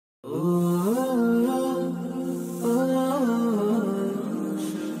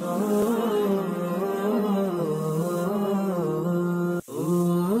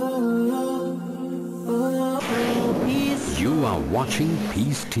watching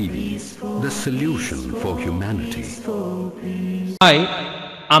Peace TV, the solution for humanity.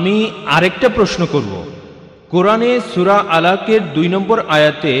 আমি আরেকটা প্রশ্ন করব। কোরআনে সূরা আলাকের 2 নম্বর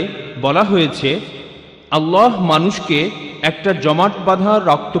আয়াতে বলা হয়েছে আল্লাহ মানুষকে একটা জমাট বাঁধা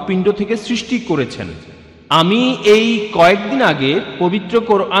রক্তপিণ্ড থেকে সৃষ্টি করেছেন। আমি এই কয়েকদিন আগে পবিত্র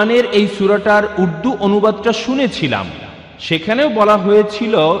কোরআনের এই সূরাটার উর্দু অনুবাদটা শুনেছিলাম। সেখানেও বলা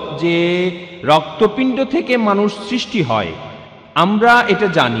হয়েছিল যে রক্তপিণ্ড থেকে মানুষ সৃষ্টি হয়। আমরা এটা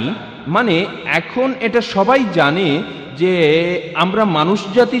জানি, মানে এখন এটা সবাই জানে যে আমরা মানুষ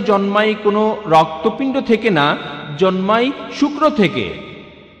জাতি জন্মাই কোনো রক্তপিণ্ড থেকে না, জন্মাই শুক্র থেকে।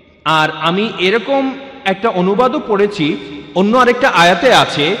 আর আমি এরকম একটা অনুবাদও পড়েছি, অন্য আরেকটা আয়াতে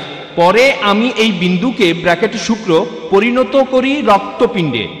আছে, পরে আমি এই বিন্দুকে ব্র্যাকেটে শুক্র পরিণত করি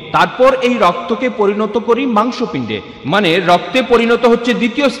রক্তপিণ্ডে, তারপর এই রক্তকে পরিণত করি মাংসপিণ্ডে। মানে রক্তে পরিণত হচ্ছে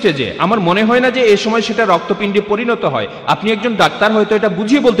দ্বিতীয় স্টেজে। আমার মনে হয় না যে এ সময় সেটা রক্তপিণ্ডে পরিণত হয়। আপনি একজন ডাক্তার, হয়তো এটা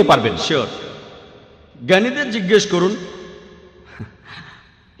বুঝিয়ে বলতে পারবেন। শিওর, জ্ঞানীদের জিজ্ঞেস করুন।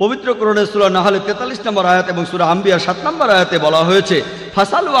 পবিত্র কোরআনের সূরা নাহলে 43 নম্বর আয়াত এবং সূরা আম্বিয়া 7 নম্বর আয়াতে বলা হয়েছে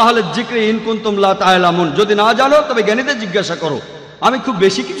ফাসালু আহলে যিকরি ইন কুনতুম লা তা'লামুন, যদি না জানো তবে জ্ঞানীদের জিজ্ঞাসা করো। আমি খুব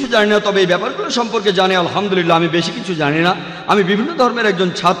বেশি কিছু জানি না, তবে এই ব্যাপারগুলো সম্পর্কে জানি আলহামদুলিল্লাহ। আমি বেশি কিছু জানি না, আমি বিভিন্ন ধর্মের একজন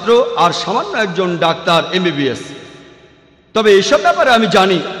ছাত্র আর সামান্য একজন ডাক্তার MBBS। তবে এইসব ব্যাপারে আমি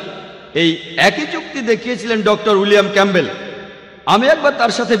জানি। এই একই যুক্তি দেখিয়েছিলেন ডক্টর উইলিয়াম ক্যাম্বেল। আমি একবার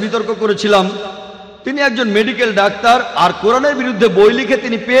তার সাথে বিতর্ক করেছিলাম। তিনি একজন মেডিকেল ডাক্তার আর কোরআনের বিরুদ্ধে বই লিখে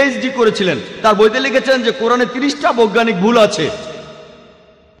তিনি PhD করেছিলেন। তার বইতে লিখেছেন যে কোরআনে 30টা বৈজ্ঞানিক ভুল আছে।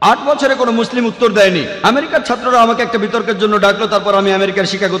 8 বছরে কোনো মুসলিম উত্তর দেয়নি। আমেরিকার ছাত্ররা আমাকে একটা বিতর্কের জন্য ডাকলো, তারপর আমি আমেরিকার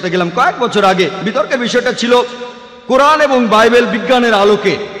শিকাগোতে গেলাম কয়েক বছর আগে। বিতর্কের বিষয়টা ছিল কোরআন এবং বাইবেল বিজ্ঞানের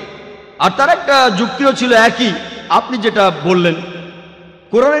আলোকে, আর তার একটা যুক্তিও ছিল একই, আপনি যেটা বললেন।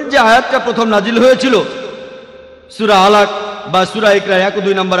 কোরআনের যে আয়াতটা প্রথম নাজিল হয়েছিল সূরা আলাক বা সূরা ইকরা 1 ও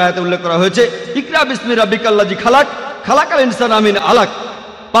 2 নম্বর আয়াতে উল্লেখ করা হয়েছে ইকরা বিসমি রাব্বিকাল্লাযী খালাক খালাকাল ইনসানা মিন আলাক,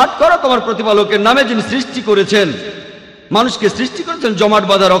 পাঠ করো তোমার প্রতিপালকের নামে যিনি সৃষ্টি করেছেন। মানুষকে সৃষ্টি করেছেন জমাট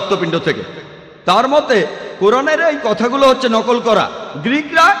বাঁধা রক্তপিণ্ড থেকে। তার মতে কোরআনের এই কথাগুলো হচ্ছে নকল করা।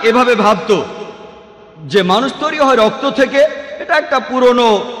 গ্রিকরা এভাবে ভাবতো যে মানুষ তৈরি হয় রক্ত থেকে। এটা একটা পুরনো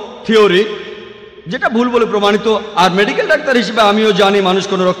থিওরি যেটা ভুল বলে প্রমাণিত। আর মেডিকেল ডাক্তার হিসেবে আমিও জানি মানুষ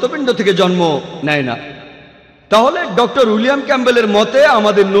কোনো রক্তপিণ্ড থেকে জন্ম নেয় না। তাহলে ডক্টর উইলিয়াম ক্যাম্বেলের মতে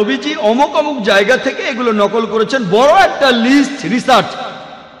আমাদের নবীজি অমুক অমুক জায়গা থেকে এগুলো নকল করেছেন, বড় একটা লিস্ট রিসার্চ।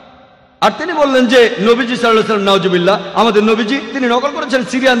 আর তিনি বললেন যে নবীজি সাল্লাল্লাহু আলাইহি ওয়াসাল্লাম নাউজুবিল্লাহ, আমাদের নবীজি তিনি নকল করেছেন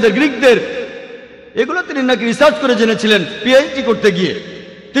সিরিয়ানদের, গ্রিকদের। এগুলো তিনি নাকি রিসার্চ করে জেনেছিলেন PhD করতে গিয়ে।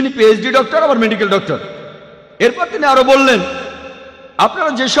 তিনি PhD ডক্টর, আবার মেডিকেল ডক্টর। এরপর তিনি আরো বললেন আপনারা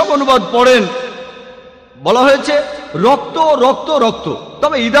যেসব অনুবাদ পড়েন বলা হয়েছে রক্ত রক্ত রক্ত,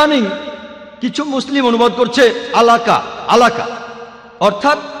 তবে ইদানিং কিছু মুসলিম অনুবাদ করছে আলাকা আলাকা,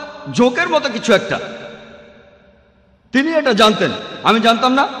 অর্থাৎ জোকের মতো কিছু একটা। তিনি এটা জানতেন, আমি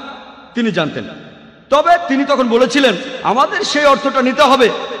জানতাম না, তিনি জানতেন। তবে তিনি তখন বলেছিলেন আমাদের সেই অর্থটা নিতে হবে।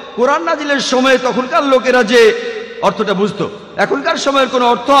 কোরআন নাজিলের সময়ে তখনকার লোকেরা যে অর্থটা বুঝতো, এখনকার সময়ের কোনো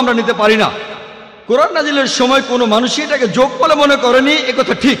অর্থ আমরা নিতে পারি না। কোরআন নাজিলের সময় কোনো মানুষই এটাকে যোগ বলে মনে করেনি,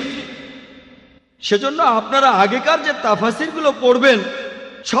 একথা ঠিক। সেজন্য আপনারা আগেকার যে তাফাসিরগুলো পড়বেন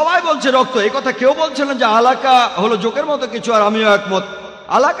সবাই বলছে রক্ত, এই কথা কেউ বলছে না যে আলাকা হলো জোকের মতো কিছু। আর আমিও একমত।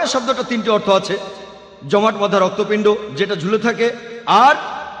 আলাকা শব্দটা 3টি অর্থ আছে, জমাট বাঁধা রক্তপিণ্ড যেটা ঝুলে থাকে, আর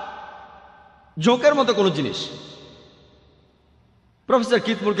জোকের মতো কোনো জিনিস। প্রফেসর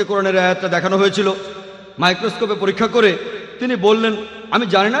কিতমুরকে কোরআনের আয়াতটা দেখানো হয়েছিল মাইক্রোস্কোপে পরীক্ষা করে। তিনি বললেন আমি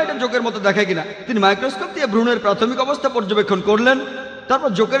জানি না এটা জোকের মতো দেখায় কিনা। তিনি মাইক্রোস্কোপ দিয়ে ভ্রূণের প্রাথমিক অবস্থা পর্যবেক্ষণ করলেন, তারপর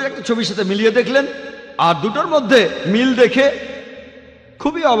জোকের একটা ছবির সাথে মিলিয়ে দেখলেন, আর দুটোর মধ্যে মিল দেখে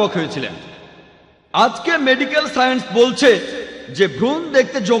খুবই অবাক হয়েছিলেন। আজকে মেডিকেল সায়েন্স বলছে যে ভ্রূণ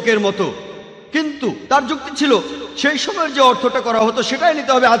দেখতে জোকের মতো, কিন্তু তার যুক্তি ছিল সেই সময়ের যে অর্থটা করা হতো সেটাই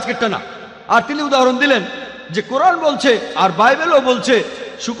নিতে হবে, আজকেরটা না। আর তিনি উদাহরণ দিলেন যে কোরআন বলছে আর বাইবেলও বলছে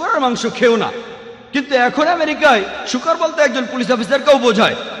শূকরের মাংস খেও না, কিন্তু এখন আমেরিকায় শূকর বলতে একজন পুলিশ অফিসারকেও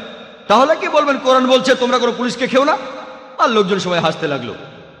বোঝায়। তাহলে কি বলবেন কোরআন বলছে তোমরা কোনো পুলিশকে খেও না? আর লোকজন সবাই হাসতে লাগলো।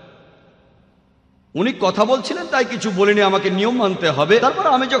 উনি কথা বলছিলেন তাই কিছু বলিনি, আমাকে নিয়ম মানতে হবে। তারপর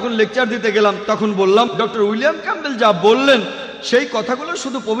আমি যখন লেকচার দিতে গেলাম তখন বললাম ডক্টর উইলিয়াম ক্যাম্বেল যা বললেন সেই কথাগুলো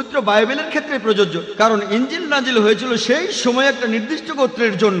শুধু পবিত্র বাইবেলের ক্ষেত্রে প্রযোজ্য, কারণ ইনজিল নাজিল হয়েছিল সেই সময় একটা নির্দিষ্ট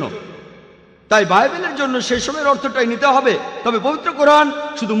গোত্রের জন্য। তাই বাইবেলের জন্য সেই সময়ের অর্থটাই নিতে হবে। তবে পবিত্র কোরআন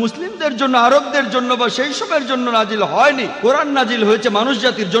শুধু মুসলিমদের জন্য, আরবদের জন্য বা সেই সময়ের জন্য নাজিল হয়নি। কোরআন নাজিল হয়েছে মানুষ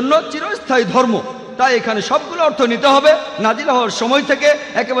জাতির জন্য, চিরস্থায়ী ধর্ম। তাই এখানে সবগুলো অর্থ নিতে হবে। নাজিল হওয়ার সময় থেকে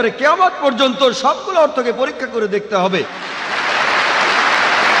একেবারে কিয়ামত পর্যন্ত সবগুলো অর্থকে পরীক্ষা করে দেখতে হবে।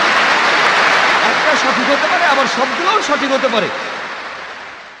 একটা সঠিক হতে পারে, আবার সবগুলোও সঠিক হতে পারে।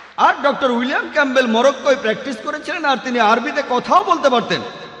 আর ডক্টর উইলিয়াম ক্যাম্বেল মরক্কোয় প্র্যাকটিস করেছিলেন, আর তিনি আরবিতে কথাও বলতে পারতেন।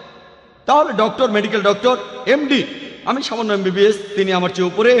 তাহলে ডক্টর, মেডিকেল ডক্টর, এমডি, আমি সামান্য এমবিবিএস, তিনি আমার চেয়ে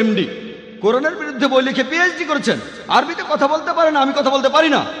উপরে এমডি, কোরআনের বিরুদ্ধে বই লিখে পিএইচডি করেছেন, আরবিতে কথা বলতে পারেন, আমি কথা বলতে পারি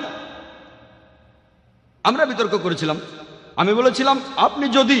না। আমরা বিতর্ক করেছিলাম। আমি বলেছিলাম, আপনি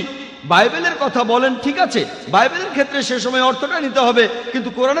যদি বাইবেলের কথা বলেন ঠিক আছে, বাইবেলের ক্ষেত্রে সে সময় অর্থটা নিতে হবে, কিন্তু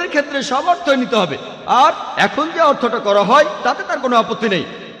কোরআনের ক্ষেত্রে সব অর্থই নিতে হবে। আর এখন যে অর্থটা করা হয় তাতে তার কোনো আপত্তি নেই,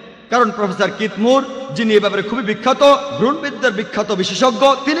 কারণ প্রফেসর কিথ মুর, যিনি এ ব্যাপারে খুবই বিখ্যাত, ভ্রূণবিদ্যার বিখ্যাত বিশেষজ্ঞ,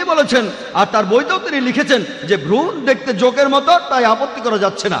 তিনি বলেছেন, আর তার বইতেও তিনি লিখেছেন যে ভ্রূণ দেখতে জোকের মতো, তাই আপত্তি করা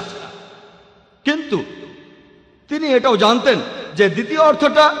যাচ্ছে না। কিন্তু তিনি এটাও জানতেন যে দ্বিতীয়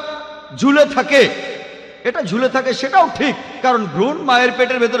অর্থটা ঝুলে থাকে, এটা ঝুলে থাকে সেটাও ঠিক, কারণ ভ্রূণ মায়ের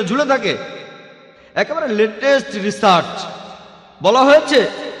পেটের ভেতরে ঝুলে থাকে। একেবারে লেটেস্ট রিসার্চ বলা হয়েছে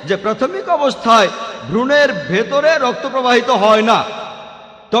যে প্রাথমিক অবস্থায় ভ্রূণের ভেতরে রক্ত প্রবাহিত হয় না,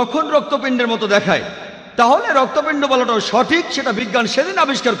 তখন রক্তপিণ্ডের মতো দেখায়। তাহলে রক্তপিণ্ড বলাটাও সঠিক, সেটা বিজ্ঞান সেদিন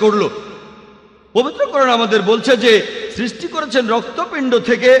আবিষ্কার করলো। পবিত্র কোরআন আমাদের বলছে যে সৃষ্টি করেছেন রক্তপিণ্ড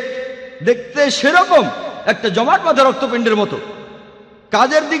থেকে, দেখতে সেরকম একটা জমাট বাঁধা রক্তপিণ্ডের মতো।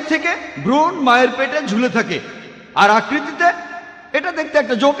 কাজের দিক থেকে ভ্রূণ মায়ের পেটে ঝুলে থাকে, আর আকৃতিতে এটা দেখতে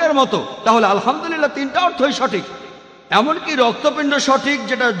একটা জোকের মতো। তাহলে আলহামদুলিল্লাহ, তিনটা অর্থই সঠিক। এমনকি রক্তপিণ্ড সঠিক,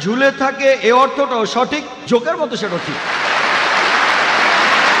 যেটা ঝুলে থাকে এ অর্থটাও সঠিক, জোকের মতো সেটাও ঠিক।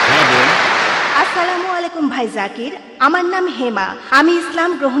 আসসালামু আলাইকুম ভাই জাকির, আমার নাম হেমা, আমি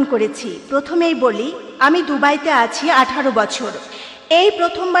ইসলাম গ্রহণ করেছি। প্রথমেই বলি, আমি দুবাইতে আছি 18 বছর। এই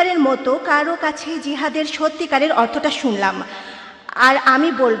প্রথমবারের মতো কারো কাছে জিহাদের সত্যিকারের অর্থটা শুনলাম, আর আমি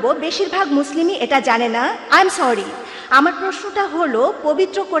বলবো বেশিরভাগ মুসলিমই এটা জানে না। I am sorry. আমার প্রশ্নটা হলো,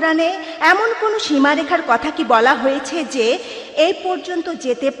 পবিত্র কোরআনে এমন কোনো সীমারেখার কথা কি বলা হয়েছে যে এই পর্যন্ত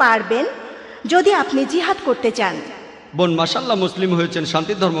যেতে পারবেন যদি আপনি জিহাদ করতে চান? বোন, মাশাআল্লাহ, মুসলিম হয়েছেন,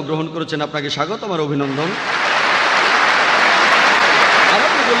 শান্তির ধর্ম গ্রহণ করেছেন, আপনাকে স্বাগত, আমার অভিনন্দন। আর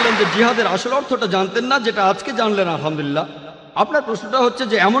আপনি বললেন যে জিহাদের আসল অর্থটা জানতেন না, যেটা আজকে জানলেন, আলহামদুলিল্লাহ। আপনার প্রশ্নটা হচ্ছে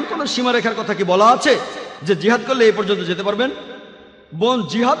যে এমন কোন সীমারেখার কথা কি বলা আছে যে জিহাদ করলে এই পর্যন্ত যেতে পারবেন? বোন,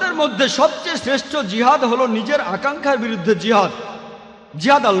 জিহাদের মধ্যে সবচেয়ে শ্রেষ্ঠ জিহাদ হলো নিজের আকাঙ্ক্ষার বিরুদ্ধে জিহাদ,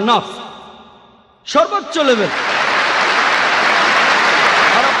 জিহাদ আল নাফস, সর্বোচ্চ লেভেল।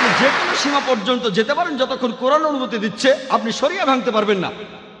 আর আপনি যে কোনো সীমা পর্যন্ত যেতে পারেন যতক্ষণ কোরআন অনুমতি দিচ্ছে। আপনি শরিয়া ভাঙতে পারবেন না।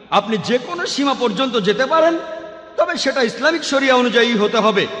 আপনি যে কোনো সীমা পর্যন্ত যেতে পারেন, তবে সেটা ইসলামিক শরিয়া অনুযায়ী হতে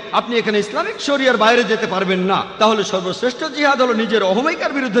হবে। আপনি এখানে ইসলামিক শরিয়ার বাইরে যেতে পারবেন না। তাহলে সর্বশ্রেষ্ঠ জিহাদ হলো নিজের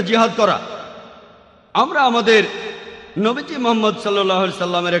অহমিকার বিরুদ্ধে জিহাদ করা। আমরা আমাদের নবীজি মুহাম্মদ সাল্লাল্লাহু আলাইহি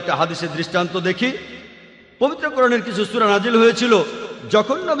সাল্লামের একটা হাদিসের দৃষ্টান্ত দেখি। পবিত্র কোরআনের কিছু সূরা নাজিল হয়েছিল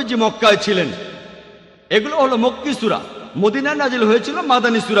যখন নবীজি মক্কায় ছিলেন। এগুলো হলো মক্কি সূরা। মদিনায় নাজিল হয়েছিল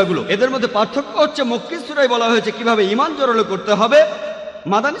মাদানী সূরাগুলো। এদের মধ্যে পার্থক্য হচ্ছে, মক্কি সূরায় বলা হয়েছে কিভাবে ঈমান জোরালো করতে হবে,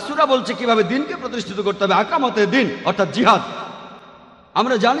 মাদানী সূরা বলছে কিভাবে দিনকে প্রতিষ্ঠিত করতে হবে, আকামাতে দিন, অর্থাৎ জিহাদ।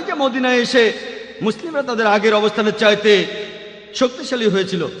 আমরা জানি যে মদিনায় এসে মুসলিমরা তাদের আগের অবস্থানের চাইতে শক্তিশালী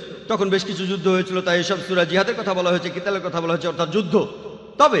হয়েছিল। তখন বেশ কিছু যুদ্ধ হয়েছিল, তাই এসব সূরা জিহাদের কথা বলা হয়েছে, কিতালের কথা বলা হয়েছে, অর্থাৎ যুদ্ধ।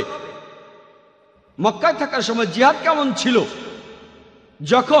 তবে মক্কায় থাকার সময় জিহাদ কেমন ছিল?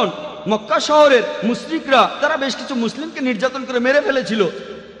 যখন মক্কা শহরের মুশরিকরা তারা বেশ কিছু মুসলিমকে নির্যাতন করে মেরে ফেলেছিল,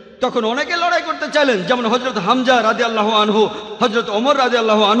 তখন অনেকে লড়াই করতে চাইলেন, যেমন হযরত হামজা রাদিয়াল্লাহু আনহু, হযরত ওমর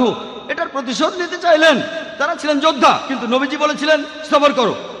রাদিয়াল্লাহু আনহু। এটার প্রতিশোধ নিতে চাইলেন। তারা ছিলেন যোদ্ধা, কিন্তু নবীজি বলেছিলেন সবর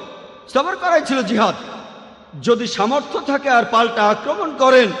করো। সবর করাই ছিল জিহাদ। যদি সামর্থ্য থাকে আর পাল্টা আক্রমণ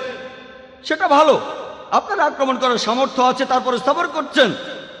করেন, সেটা ভালো। আপনার আক্রমণ করার সামর্থ্য আছে, তারপরে সবর করছেন,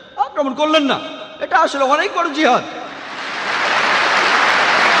 আক্রমণ করলেন না, এটা আসলে অনেক বড় জিহাদ।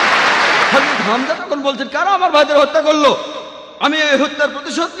 হযরত হামজা তখন বলছেন, কারা আমার ভাইদের হত্যা করলো, আমি এই হত্যার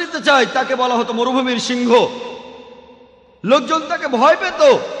প্রতিশোধ নিতে চাই। তাকে বলা হতো মরুভূমির সিংহ। লোকজন তাকে ভয় পেত,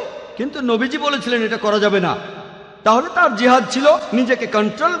 কিন্তু নবীজি বলেছিলেন এটা করা যাবে না। তাহলে তার জিহাদ ছিল নিজেকে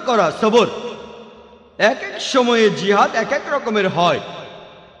কন্ট্রোল করা, সবর। এক এক সময়ে জিহাদ এক এক রকমের হয়।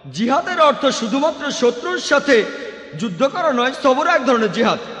 জিহাদের অর্থ শুধুমাত্র শত্রুর সাথে যুদ্ধ করা নয়, সবর এক ধরনের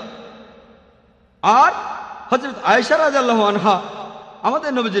জিহাদ। আর হযরত আয়েশা রাদিয়াল্লাহু আনহা,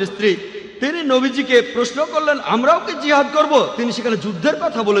 আমাদের নবীজির স্ত্রী, তিনি নবীজিকে প্রশ্ন করলেন, আমরাও কি জিহাদ করব? তিনি সেখানে যুদ্ধের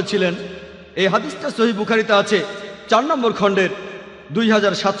কথা বলেছিলেন। এই হাদিসটা সহিহ বুখারীতে আছে, 4 নম্বর খণ্ডের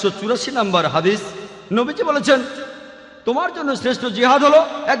 2784 নম্বর হাদিস। নবীজি বলেছেন, তোমার জন্য শ্রেষ্ঠ জিহাদ হলো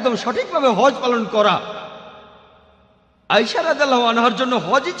একদম সঠিকভাবে হজ পালন করা। আয়েশা রাদিয়াল্লাহু আনহার জন্য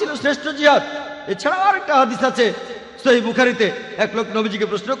হজই ছিল শ্রেষ্ঠ জিহাদ। এছাড়াও আরেকটা হাদিস আছে সহিহ বুখারীতে। এক লোক নবীজিকে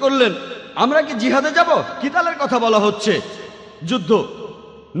প্রশ্ন করলেন, আমরা কি জিহাদে যাব? কিতালের কথা বলা হচ্ছে, যুদ্ধ।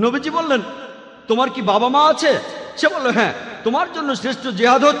 নবীজি বললেন, তোমার কি বাবা মা আছে? সে বলল, হ্যাঁ। তোমার জন্য শ্রেষ্ঠ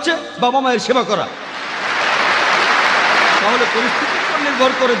জিহাদ হচ্ছে বাবা মায়ের সেবা করা। তাহলে পরিস্থিতির উপর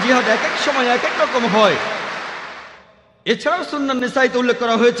নির্ভর করে জিহাদ এক এক সময় এক এক রকম হয়। এছাড়াও সুন্নাহ নিসাইতে উল্লেখ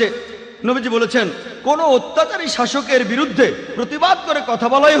করা হয়েছে, নবীজি বলেছেন, কোন অত্যাচারী শাসকের বিরুদ্ধে প্রতিবাদ করে কথা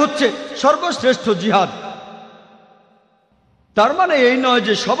বলাই হচ্ছে সর্বশ্রেষ্ঠ জিহাদ। তার মানে এই নয়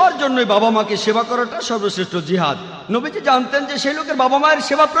যে সবার জন্যই বাবা মাকে সেবা করাটা সর্বশ্রেষ্ঠ জিহাদ। নবীজি জানতেন যে সেই লোকের বাবা মায়ের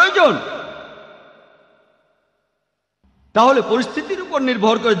সেবা প্রয়োজন। তাহলে পরিস্থিতির উপর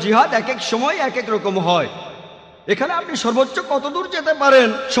নির্ভর করে জিহাদ এক এক সময় এক এক রকম হয়। এখানে আপনি সর্বোচ্চ কত দূর যেতে পারেন,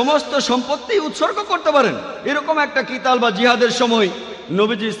 সমস্ত সম্পত্তি উৎসর্গ করতে পারেন, এরকম একটা কিতাল বা জিহাদের সময়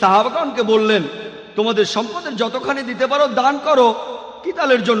নবীজি সাহাবাগণকে বললেন, তোমাদের সম্পদের যতখানি দিতে পারো দান করো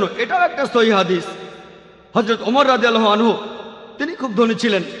কিতালের জন্য। এটাও একটা সহিহ হাদিস। হযরত ওমর রাদিয়াল্লাহু আনহু, তিনি খুব ধনী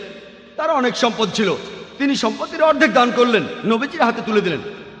ছিলেন, তার অনেক সম্পদ ছিল। তিনি সম্পত্তির অর্ধেক দান করলেন, নবীজির হাতে তুলে দিলেন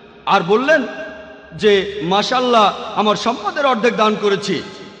আর বললেন যে মাশাআল্লাহ, আমার সম্পদের অর্ধেক দান করেছি।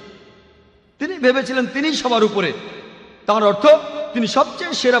 তিনি ভেবেছিলেন তিনি সবার উপরে, তার অর্থ তিনি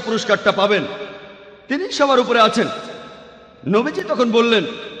সবচেয়ে সেরা পুরস্কারটা পাবেন, তিনি সবার উপরে আছেন। নবীজি তখন বললেন,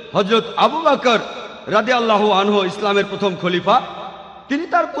 হযরত আবু বকর রাদিয়াল্লাহু আনহু ইসলামের প্রথম খলিফা, তিনি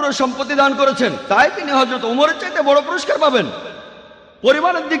তার পুরো সম্পত্তি দান করেছেন, তাই তিনি হযরত ওমরের চাইতে বড় পুরস্কার পাবেন।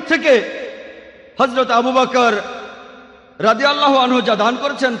 পরিমাণের দিক থেকে হযরত আবু বকর রাদিয়াল্লাহু আনহু যা দান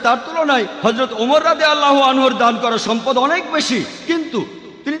করেছেন তার তুলনায় হযরত ওমর রাদিয়াল্লাহু আনহুর দান করা সম্পদ অনেক বেশি, কিন্তু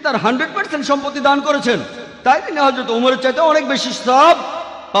তিনি তার 100% সম্পত্তি দান করেছেন, তাই তিনি হযরত ওমরের চাইতে অনেক বেশি সওয়াব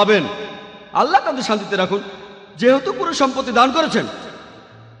পাবেন। আল্লাহ তাদের শান্তিতে রাখুন, যেহেতু পুরো সম্পত্তি দান করেছেন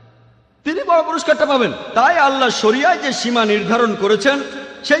তিনি বড় পুরস্কারটা পাবেন। তাই আল্লাহ শরিয়ায় যে সীমা নির্ধারণ করেছেন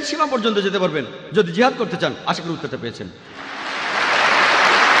সেই সীমা পর্যন্ত যেতে পারবেন যদি জিহাদ করতে চান। আশা করি উত্তরটা পেয়েছেন।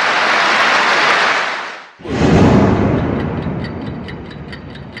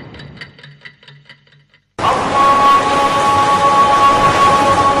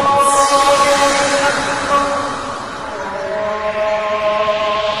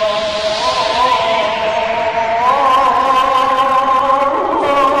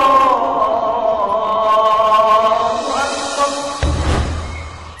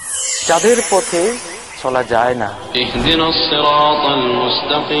 যাদের পথে চলা যায় না,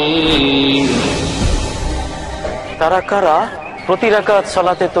 তারা কারা? প্রতি রাকাত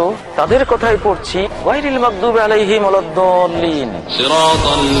সালাতে তো তাদের কথাই পড়ছি, গায়রিল মাগদুবি আলাইহিম ওয়ালাদ-দাল্লিন,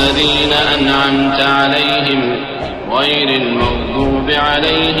 সিরাতাল্লাযীনা আন'আমতা আলাইহিম গায়রিল মাগদুবি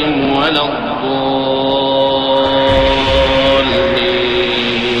আলাইহিম ওয়ালাদ-দাল্লিন।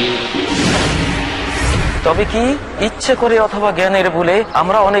 তবে কি ইচ্ছে করে অথবা জ্ঞানের ভুলে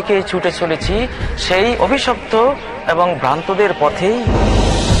আমরা অনেকেই ছুটে চলেছি সেই অভিশপ্ত এবং ভ্রান্তদের পথেই?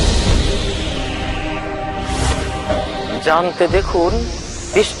 জানতে দেখুন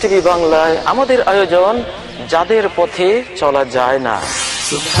পিস টিভি বাংলায় আমাদের আয়োজন যাদের পথে চলা যায় না।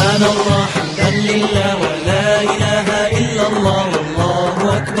 সুবহানাল্লাহ, হামদুলিল্লাহ, ওয়া লা ইলাহা ইল্লাল্লাহ, আল্লাহু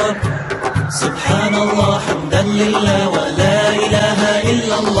আকবার। সুবহানাল্লাহ, হামদুলিল্লাহ, ওয়া লা ইলাহা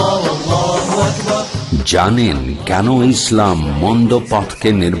ইল্লাল্লাহ, আল্লাহু আকবার। জানেন কেন ইসলাম মন্দ পথকে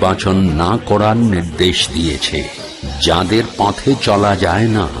নির্বাচন না করার নির্দেশ দিয়েছে? যাদের পথে চলা যায়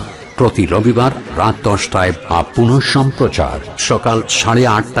না। প্রতি রবিবার রাত 10টায় বা পুনঃ সম্প্রচার সকাল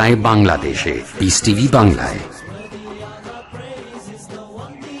 8:30 বাংলাদেশে পিস টিভি বাংলায়।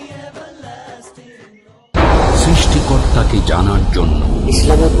 সৃষ্টিকর্তাকে জানার জন্য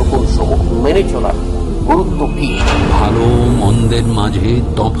ইসলামের রূপন সমূহ মেনে চলার গুরুত্ব কি, ভালো মন্দের মাঝে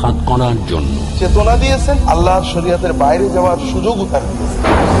তফাৎ করার জন্য চেতনা দিয়েছেন, আল্লাহর শরীয়তের বাইরে যাওয়ার সুযোগ দিয়েছেন,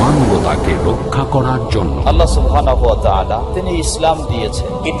 মানবতাকে রক্ষা করার জন্য আল্লাহ সুবহানাহু ওয়া তাআলা তিনি ইসলাম দিয়েছেন।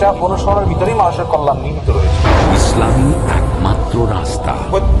 এটা অনুসরণের ভিতরেই মানুষের কল্যাণ নিহিত রয়েছে। ইসলামী একমাত্র রাস্তা।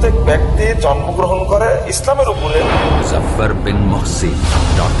 প্রত্যেক ব্যক্তি জন্মগ্রহণ করে ইসলামের উপরে। মুজাফফর বিন মুহসিন,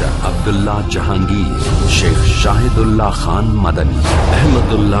 ডক্টর আব্দুল্লাহ জাহাঙ্গীর, শেখ শাহিদুল্লাহ খান মাদানী,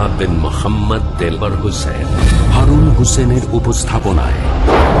 আহমদুল্লাহ বিন মোহাম্মদ দেলবর হুসেন, হারুন হুসেনের উপস্থাপনায়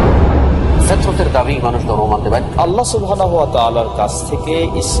ফিতরতের দাবি মানুষ ধর্ম মানতে পারে। আল্লাহ সুবহানাহু ওয়া তাআলার কাছ থেকে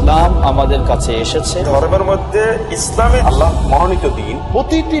ইসলাম আমাদের কাছে এসেছে। ধর্মের মধ্যে ইসলামে আল্লাহ মনোনীত দিন,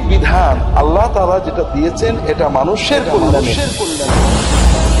 প্রতিটি বিধান আল্লাহ তাআলা যেটা দিয়েছেন এটা মানুষের কল্যাণে।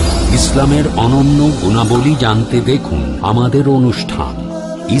 ইসলামের অনন্য গুণাবলী জানতে দেখুন আমাদের অনুষ্ঠান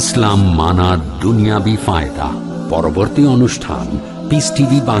ইসলাম মানার দুনিয়াবি ফায়দা। পরবর্তী অনুষ্ঠান পিস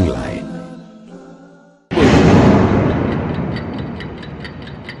টিভি বাংলায়।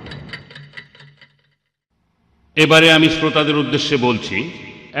 এবারে আমি শ্রোতাদের উদ্দেশ্যে বলছি,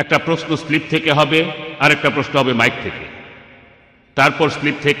 একটা প্রশ্ন স্লিপ থেকে হবে, আর একটা প্রশ্ন হবে মাইক থেকে, তারপর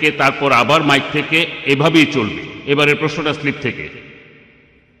স্লিপ থেকে, তারপর আবার মাইক থেকে, এভাবেই চলবে। এবারের প্রশ্নটা স্লিপ থেকে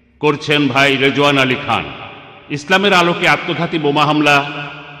করছেন ভাই রেজওয়ান আলী খান। ইসলামের আলোকে আত্মঘাতী বোমা হামলা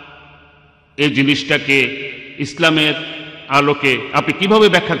এই জিনিসটাকে ইসলামের আলোকে আপনি কিভাবে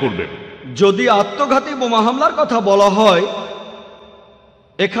ব্যাখ্যা করবেন? যদি আত্মঘাতী বোমা হামলার কথা বলা হয়,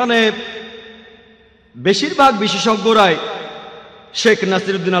 এখানে বেশিরভাগ বিশেষজ্ঞরাই শেখ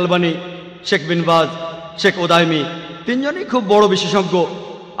নাসিরুদ্দিন আলবানী, শেখ বিন বাজ, শেখ ওদাইমি, তিনজনই খুব বড় বিশেষজ্ঞ,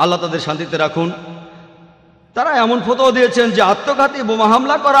 আল্লাহ তাদের শান্তিতে রাখুন। তারা এমন ফতোয়া দিয়েছেন যে আত্মঘাতী বোমা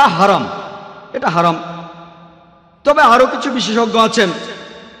হামলা করা হারাম, এটা হারাম। তবে আরো কিছু বিশেষজ্ঞ আছেন,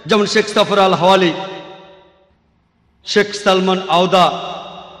 যেমন শেখ সাফর আল হাওয়ালি, শেখ সালমান আওদা,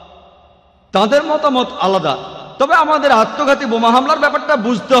 তাদের মতামত আলাদা। তবে আমাদের আত্মঘাতী বোমা হামলার ব্যাপারটা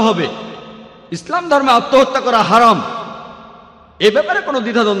বুঝতে হবে। ইসলাম ধর্মে আত্মহত্যা করা হারাম, এ ব্যাপারে কোনো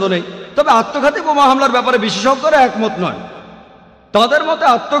দ্বিধাদ্বন্দ্ব নেই। তবে আত্মঘাতী বোমা হামলার ব্যাপারে বিশেষজ্ঞরা একমত নয়। তাদের মতে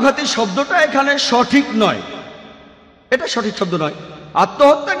আত্মঘাতী শব্দটা এখানে সঠিক নয়, এটা সঠিক শব্দ নয়।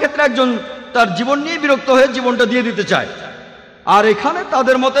 আত্মহত্যার ক্ষেত্রে একজন তার জীবন নিয়ে বিরক্ত হয়ে জীবনটা দিয়ে দিতে চায়, আর এখানে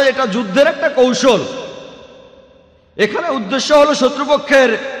তাদের মতে এটা যুদ্ধের একটা কৌশল। এখানে উদ্দেশ্য হলো শত্রুপক্ষের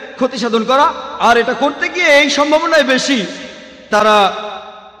ক্ষতি সাধন করা, আর এটা করতে গিয়ে এই সম্ভাবনাই বেশি তারা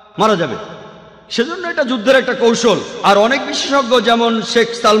মারা যাবে, সেজন্য এটা যুদ্ধের একটা কৌশল। আর অনেক বিশেষজ্ঞ যেমন শেখ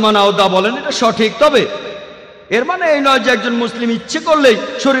সালমান আওদা বলেন এটা সঠিক। তবে এর মানে এই নয় যে একজন মুসলিম ইচ্ছে করলেই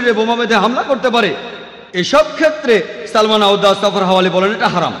শরীরে বোমা বেঁধে হামলা করতে পারে। এসব ক্ষেত্রে সালমান আওদা, সাফর হাওয়ালি বলেন এটা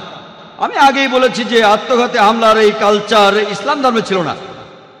হারাম। আমি আগেই বলেছি যে আত্মঘাতী হামলার এই কালচার ইসলাম ধর্মে ছিল না,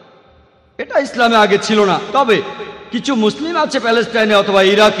 এটা ইসলামে আগে ছিল না। তবে কিছু মুসলিম আছে প্যালেস্টাইনে অথবা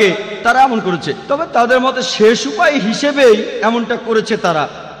ইরাকে, তারা এমন করেছে। তবে তাদের মতে শেষ উপায় হিসেবেই এমনটা করেছে তারা।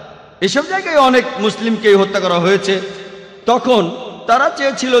 এসব জায়গায় অনেক মুসলিমকে হত্যা করা হয়েছে। তখন তারা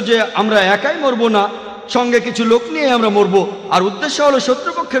চেয়েছিল যে আমরা একাই মরবো না, সঙ্গে কিছু লোক নিয়ে আমরা মরবো, আর উদ্দেশ্য হলো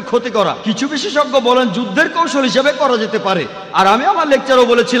শত্রুপক্ষের ক্ষতি করা। কিছু বিশেষজ্ঞ বলেন যুদ্ধের কৌশল হিসেবে করা যেতে পারে। আর আমি আমার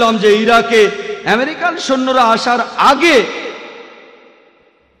লেকচারও বলেছিলাম যে ইরাকে আমেরিকান সৈন্যরা আসার আগে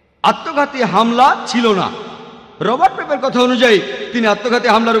আত্মঘাতী হামলা ছিল না। রবার্ট পেপের কথা অনুযায়ী, তিনি আত্মঘাতী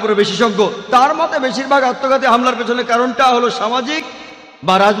হামলার উপরে বিশেষজ্ঞ। তার মতে বেশিরভাগ আত্মঘাতী হামলার পেছনে কারণটা হলো সামাজিক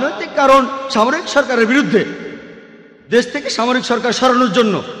বা রাজনৈতিক কারণ, সামরিক সরকারের বিরুদ্ধে, দেশ থেকে সামরিক সরকার সরানোর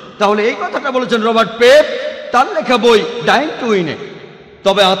জন্য। তাহলে এই কথাটা বলেছেন রবার্ট পেপ তার লেখা বই ডাইং টু উইনে।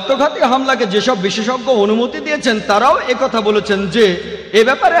 তবে আত্মঘাতী হামলাকে যেসব বিশেষজ্ঞ অনুমতি দিয়েছেন তারাও একথা বলেছেন যে এ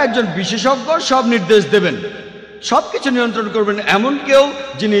ব্যাপারে একজন বিশেষজ্ঞ সব নির্দেশ দেবেন, সবকিছু নিয়ন্ত্রণ করবেন। এমন কেউ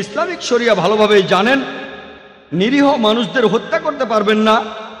যিনি ইসলামিক শরিয়া ভালোভাবেই জানেন, নিরীহ মানুষদের হত্যা করতে পারবেন না।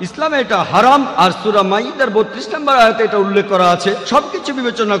 ইসলামে এটা হারাম। আর সূরা মাইদার 32 নম্বর আয়াতে এটা উল্লেখ করা আছে। সবকিছু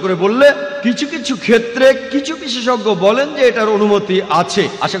বিবেচনা করে বললে কিছু কিছু ক্ষেত্রে কিছু বিশেষজ্ঞ বলেন যে এটার অনুমতি আছে।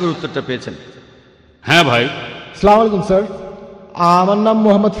 আশা করি উত্তরটা পেয়েছেন। হ্যাঁ ভাই। আসসালামু আলাইকুম স্যার, আমার নাম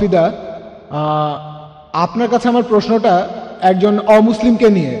মোহাম্মদ ফিদা। আপনার কাছে আমার প্রশ্নটা একজন অমুসলিমকে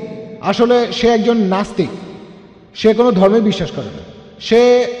নিয়ে। আসলে সে একজন নাস্তিক, সে কোনো ধর্মে বিশ্বাস করে না। সে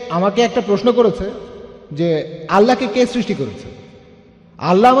আমাকে একটা প্রশ্ন করেছে যে আল্লাহকে কে সৃষ্টি করেছে?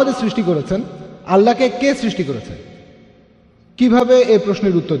 আল্লাহ আমাদের সৃষ্টি করেছেন, আল্লাহকে কে সৃষ্টি করেছে? কিভাবে এই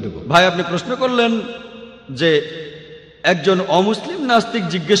প্রশ্নের উত্তর দেব? ভাই, আপনি প্রশ্ন করলেন যে একজন অমুসলিম নাস্তিক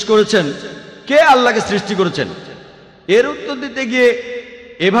জিজ্ঞেস করেছেন কে আল্লাহকে সৃষ্টি করেছেন। এর উত্তর দিতে গিয়ে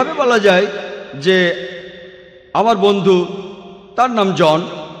এভাবে বলা যায় যে আমার বন্ধু, তার নাম জন,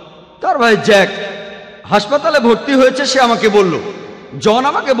 তার ভাই জ্যাক হাসপাতালে ভর্তি হয়েছে। সে আমাকে বলল, জন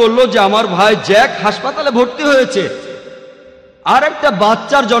আমাকে বলল যে আমার ভাই জ্যাক হাসপাতালে ভর্তি হয়েছে, আর একটা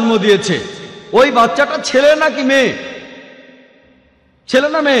বাচ্চার জন্ম দিয়েছে। ওই বাচ্চাটা ছেলে নাকি মেয়ে? ছেলে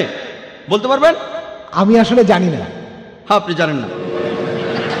না মেয়ে বলতে পারবেন? আমি আসলে জানি না। হ্যাঁ, আপনি জানেন না?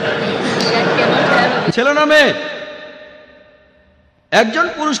 ছেলে না মেয়ে? একজন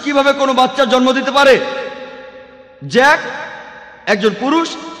পুরুষ কিভাবে কোনো বাচ্চার জন্ম দিতে পারে? জ্যাক একজন পুরুষ,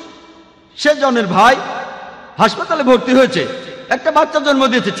 সে জনের ভাই, হাসপাতালে ভর্তি হয়েছে, একটা বাচ্চার জন্ম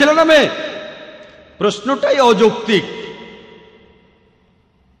দিয়েছে। ছেলে না মেয়ে? প্রশ্নটাই অযৌক্তিক।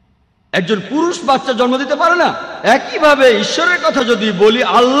 একজন পুরুষ বাচ্চা জন্ম দিতে পারে না। একইভাবে ঈশ্বরের কথা যদি বলি,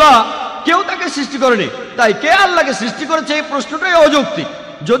 আল্লাহ কেউ তাকে সৃষ্টি করেনি, তাই কে আল্লাহকে সৃষ্টি করেছে এই প্রশ্নটাই অযৌক্তিক।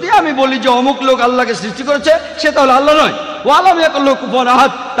 যদি আমি বলি যে অমুক লোক আল্লাহকে সৃষ্টি করেছে, সে তাহলে আল্লাহ নয়। ও আলাম ইয়াকুল্লাহু কুফুয়ান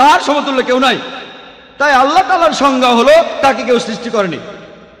আহাদ, তার সমতুল্য কেউ নাই। তাই আল্লাহ তাআলার সংজ্ঞা হলো তাকে কেউ সৃষ্টি করেনি।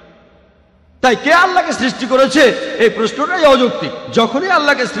 তাই কে আল্লাহকে সৃষ্টি করেছে এই প্রশ্নটাই অযৌক্তিক। যখনই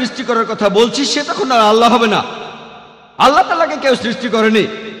আল্লাহকে সৃষ্টি করার কথা বলছি, সে তখন আর আল্লাহ হবে না। আল্লাহ তাআলাকে কেউ সৃষ্টি করেনি,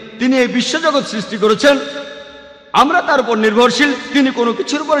 তিনি এই বিশ্বজগৎ সৃষ্টি করেছেন, আমরা তার উপর নির্ভরশীল, তিনি কোনো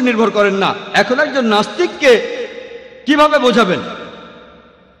কিছুর উপরে নির্ভর করেন না। এখন একজন নাস্তিককে কিভাবে বোঝাবেন?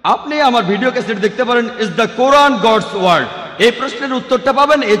 আপনি আমার ভিডিও ক্যাসেট দেখতে পারেন, is the Quran gods word. এই প্রশ্নের উত্তরটা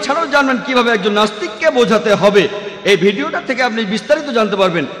পাবেন। এছাড়াও জানবেন কিভাবে একজন নাস্তিককে বোঝাতে হবে। এই ভিডিওটা থেকে আপনি বিস্তারিত জানতে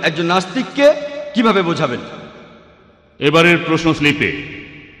পারবেন একজন নাস্তিককে কিভাবে বোঝাবেন। এবারের প্রশ্ন স্লিপে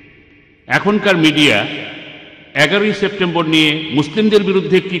এখনকার মিডিয়া 11ই সেপ্টেম্বর নিয়ে মুসলিমদের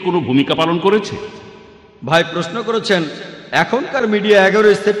বিরুদ্ধে কি কোনো ভূমিকা পালন করেছে? ভাই প্রশ্ন করেছেন এখনকার মিডিয়া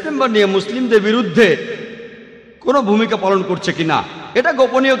 11ই সেপ্টেম্বর নিয়ে মুসলিমদের বিরুদ্ধে কোনো ভূমিকা পালন করছে কিনা। এটা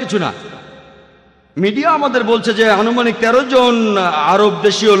গোপনীয় কিছু না। মিডিয়া আমাদের বলছে যে আনুমানিক 13 জন আরব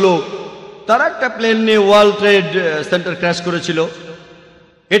দেশীয় লোক তারা একটা প্লেন নিয়ে ওয়ার্ল্ড ট্রেড সেন্টার ক্র্যাশ করেছিল।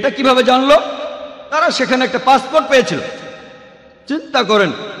 এটা কিভাবে জানলো? তারা সেখানে একটা পাসপোর্ট পেয়েছিল। চিন্তা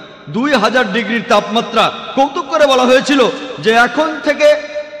করেন 2000 ডিগ্রির তাপমাত্রা। কৌতুক করে বলা হয়েছিল যে এখন থেকে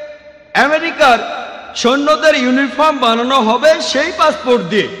আমেরিকার সৈন্যদের ইউনিফর্ম বানানো হবে সেই পাসপোর্ট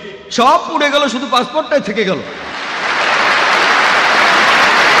দিয়ে। সব পুড়ে গেল, শুধু পাসপোর্টটাই থেকে গেল।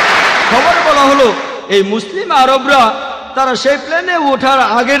 খবরে বলা হলো এই মুসলিম আরবরা তারা সেই প্লেনে ওঠার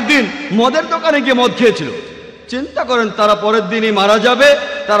আগের দিন মদের দোকানে গিয়ে মদ খেয়েছিল। চিন্তা করেন তারা পরের দিনই মারা যাবে,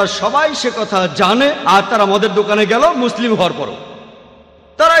 তারা সবাই সে কথা জানে, আর তারা মদের দোকানে গেল মুসলিম হওয়ার পরও।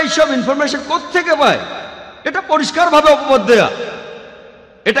 তারা এইসব ইনফরমেশন কোত্থেকে পায়? এটা পরিষ্কারভাবে অপবাদ দেয়া।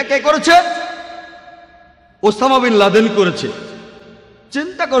 এটা কে করেছে? ওসামা বিন লাদেন করেছে।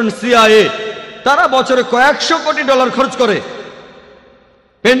 চিন্তা করেন সিআইএ তারা বছরে কয়েকশো কোটি ডলার খরচ করে,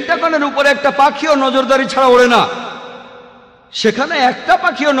 পেন্টাগনের উপরে একটা পাখিও নজরদারি ছাড়া ওড়ে না। সেখানে একটা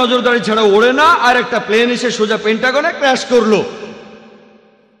পাখিও নজরদারি ছাড়া ওড়ে না, আর একটা প্লেন এসে সোজা পেন্টাগনে ক্র্যাশ করলো।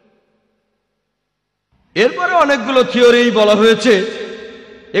 এরপরে অনেকগুলো থিওরি বলা হয়েছে।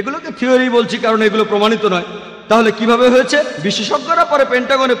 এগুলোকে থিওরি বলছি কারণ এগুলো প্রমাণিত নয়। তাহলে কিভাবে হয়েছে? বিশেষজ্ঞরা পরে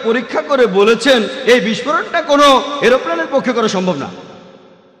পেন্টাগনে পরীক্ষা করে বলেছেন এই বিস্ফোরণটা কোনো এরোপ্লেনের পক্ষে করা সম্ভব না।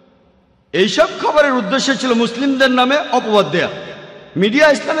 এইসব খবরের উদ্দেশ্য ছিল মুসলিমদের নামে অপবাদ দেয়া। মিডিয়া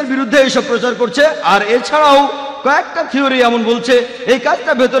ইসলামের বিরুদ্ধে এইসব প্রচার করছে। আর এছাড়াও কয়েকটা থিওরি এমন বলছে এই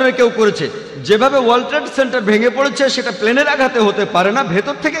কাজটা ভেতরের কেউ করেছে। যেভাবে ওয়ার্ল্ড ট্রেড সেন্টার ভেঙে পড়েছে সেটা প্লেনের আঘাতে হতে পারে না,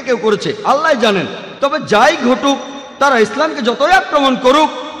 ভেতর থেকে কেউ করেছে, আল্লাহ জানেন। তবে যাই ঘটুক, তারা ইসলামকে যতই আক্রমণ করুক,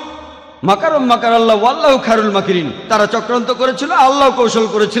 মাকারুম মাকার আল্লাহ ওয়াল্লাহু খায়রুল মাকিরিন। তারা চক্রান্ত করেছিল, আল্লাহ কৌশল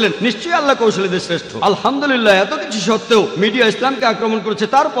করেছিলেন, নিশ্চয়ই আল্লাহ কৌশলীদের শ্রেষ্ঠ। আলহামদুলিল্লাহ, এত কিছু সত্ত্বেও মিডিয়া ইসলামকে আক্রমণ করেছে,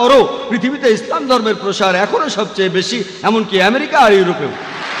 তারপরও পৃথিবীতে ইসলাম ধর্মের প্রসার এখনো সবচেয়ে বেশি, এমনকি আমেরিকা আর ইউরোপেও।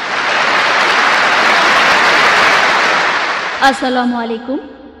 আসসালামু আলাইকুম,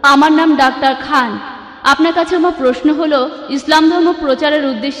 আমার নাম ডাক্তার খান। আপনার কাছে আমার প্রশ্ন হলো, ইসলাম ধর্ম প্রচারের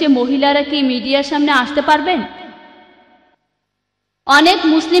উদ্দেশ্যে মহিলারা কি মিডিয়ার সামনে আসতে পারবেন? অনেক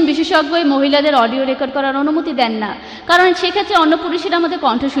মুসলিম বিশেষজ্ঞই মহিলাদের অডিও রেকর্ড করার অনুমতি দেন না, কারণ সেক্ষেত্রে অন্য পুরুষেরা আমাদের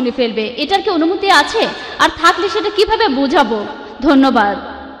কণ্ঠ শুনে ফেলবে। এটার কি অনুমতি আছে? আর থাকলে সেটা কিভাবে বোঝাবো? ধন্যবাদ।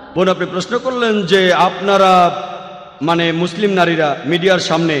 বোন, আপনি প্রশ্ন করলেন যে আপনারা মানে মুসলিম নারীরা মিডিয়ার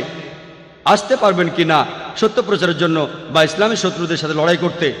সামনে আসতে পারবেন কি না সত্য প্রচারের জন্য বা ইসলামী শত্রুদের সাথে লড়াই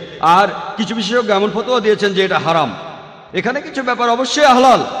করতে। আর কিছু বিশেষজ্ঞ এমন ফতোয়া দিয়েছেন যে এটা হারাম। এখানে কিছু ব্যাপার অবশ্যই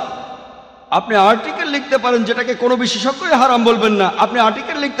হালাল। আপনি আর্টিকেল লিখতে পারেন, যেটাকে কোনো বিশেষজ্ঞই হারাম বলবেন না। আপনি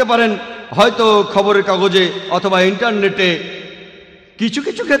আর্টিকেল লিখতে পারেন হয়তো খবরের কাগজে অথবা ইন্টারনেটে। কিছু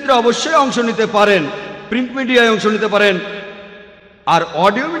কিছু ক্ষেত্রে অবশ্যই অংশ নিতে পারেন, প্রিন্ট মিডিয়ায় অংশ নিতে পারেন। আর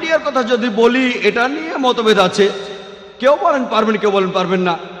অডিও মিডিয়ার কথা যদি বলি, এটা নিয়ে মতভেদ আছে। কেউ বলেন পারবেন, কেউ বলেন পারবেন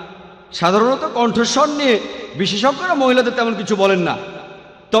না। সাধারণত কণ্ঠস্বর নিয়ে বিশেষজ্ঞরা মহিলাদের তেমন কিছু বলেন না।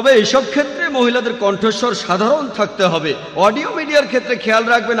 তবে এইসব ক্ষেত্রে মহিলাদের কণ্ঠস্বর সাধারণ থাকতে হবে। অডিও মিডিয়ার ক্ষেত্রে খেয়াল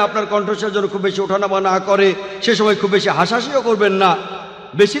রাখবেন আপনার কণ্ঠস্বর যেন খুব বেশি ওঠানামা না করে, সে সময় খুব বেশি হাসাহাসিও করবেন না।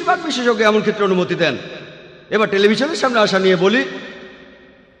 বেশিরভাগ বিশেষজ্ঞ এমন ক্ষেত্রে অনুমতি দেন। এবার টেলিভিশনের সামনে আসা নিয়ে বলি,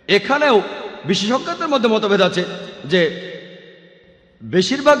 এখানেও বিশেষজ্ঞদের মধ্যে মতভেদ আছে যে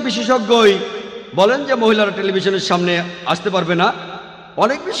বেশিরভাগ বিশেষজ্ঞই বলেন যে মহিলারা টেলিভিশনের সামনে আসতে পারবে না।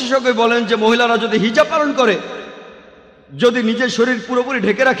 অনেক বিশেষজ্ঞই বলেন যে মহিলারা যদি হিজাব পালন করে, যদি নিজের শরীর পুরোপুরি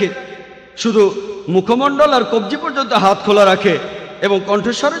ঢেকে রাখে, শুধু মুখমণ্ডল আর কবজি পর্যন্ত হাত খোলা রাখে, এবং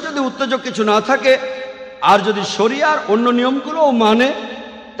কণ্ঠস্বরে যদি উত্তেজক কিছু না থাকে, আর যদি শরিয়ার অন্য নিয়মগুলোও মানে,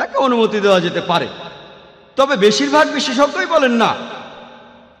 তাকে অনুমতি দেওয়া যেতে পারে। তবে বেশিরভাগ বিশেষজ্ঞই বলেন না,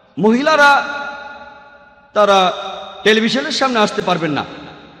 মহিলারা তারা টেলিভিশনের সামনে আসতে পারবেন না।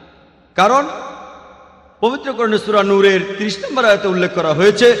 কারণ পবিত্র কোরআনে সূরা নূরের 30 নম্বর আয়াতে উল্লেখ করা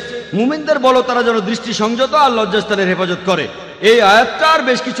হয়েছে, মুমিনদের বলো তারা যেন দৃষ্টি সংযত আর লজ্জাস্থানের হেফাজত করে। এই আয়াতটার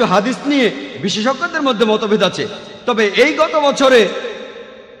বেশ কিছু হাদিস নিয়ে বিশেষজ্ঞদের মধ্যে মতভেদ আছে। তবে এই গত বছরে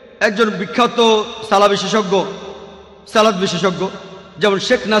একজন বিখ্যাত সালাদ বিশেষজ্ঞ যেমন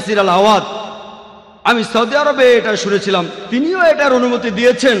শেখ নাসির আল আওয়াদ, আমি সৌদি আরবে এটা শুনেছিলাম, তিনিও এটার অনুমতি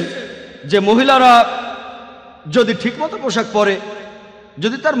দিয়েছেন যে মহিলারা যদি ঠিকমতো পোশাক পরে,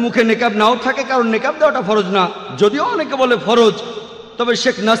 যদি তার মুখে নেকাব নাও থাকে, কারণ নেকাব দেওয়াটা ফরজ না, যদিও অনেকে বলে ফরজ, তবে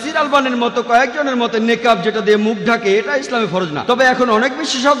শেখ নাসির আলবানির মতো কয়েকজনের মতে নেকাব যেটা দিয়ে মুখ ঢাকে এটা ইসলামে ফরজ না। তবে এখন অনেক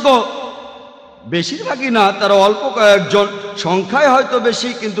বিশেষজ্ঞ, বেশিরভাগই না, তারা অল্প কয়েকজন, সংখ্যায় হয়তো বেশি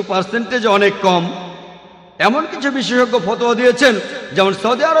কিন্তু পার্সেন্টেজ অনেক কম, এমন কিছু বিশেষজ্ঞ ফতোয়া দিয়েছেন, যেমন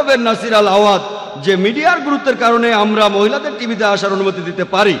সৌদি আরবের নাসির আল আওয়াদ, যে মিডিয়ার গুরুত্বের কারণে আমরা মহিলাদের টিভিতে আসার অনুমতি দিতে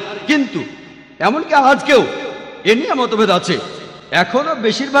পারি, কিন্তু এমনকি আজকেও এ নিয়ে মতভেদ আছে। এখনো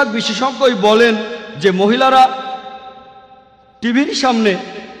বেশিরভাগ বিশেষজ্ঞই বলেন যে মহিলারা টিভির সামনে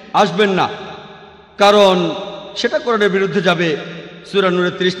আসবেন না, কারণ সেটা কোরআনের বিরুদ্ধে যাবে। সূরা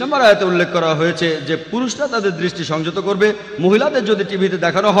নূরের 30 নম্বর আয়াতে উল্লেখ করা হয়েছে যে পুরুষরা তাদের দৃষ্টি সংযত করবে। মহিলাদের যদি টিভিতে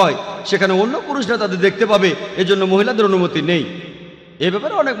দেখানো হয় সেখানে অন্য পুরুষরা তাদের দেখতে পাবে, এজন্য মহিলাদের অনুমতি নেই। এ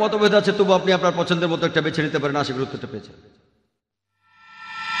ব্যাপারে অনেক মতভেদ আছে, তবু আপনি আপনার পছন্দের মতো একটা বেছে নিতে পারেন। আশা করি উত্তরটা পেয়েছেন।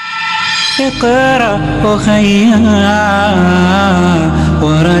 اقرأ وخيّا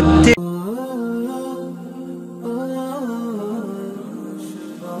ورتل